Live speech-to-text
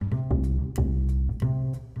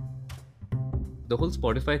the whole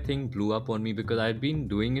Spotify thing blew up on me because I'd been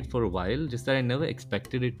doing it for a while, just that I never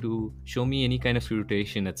expected it to show me any kind of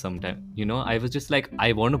fruition at some time. I was just like,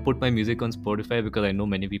 I want to put my music on Spotify because I know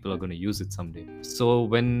many people are going to use it someday. So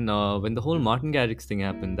when the whole Martin Garrix thing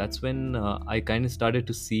happened, that's when I kind of started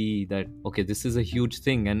to see that, okay, this is a huge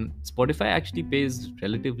thing, and Spotify actually pays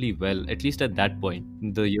relatively well, at least at that point.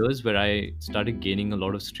 In the years where I started gaining a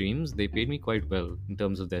lot of streams, they paid me quite well in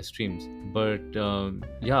terms of their streams. But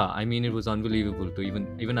yeah, I mean, it was unbelievable to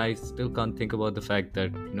even I still can't think about the fact that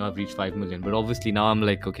I've reached 5 million. But obviously now I'm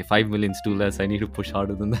like, okay, 5 million's too less. I need to push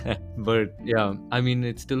harder than that. But yeah, I mean,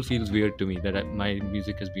 it still feels weird to me that my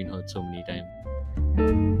music has been heard so many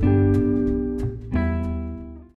times.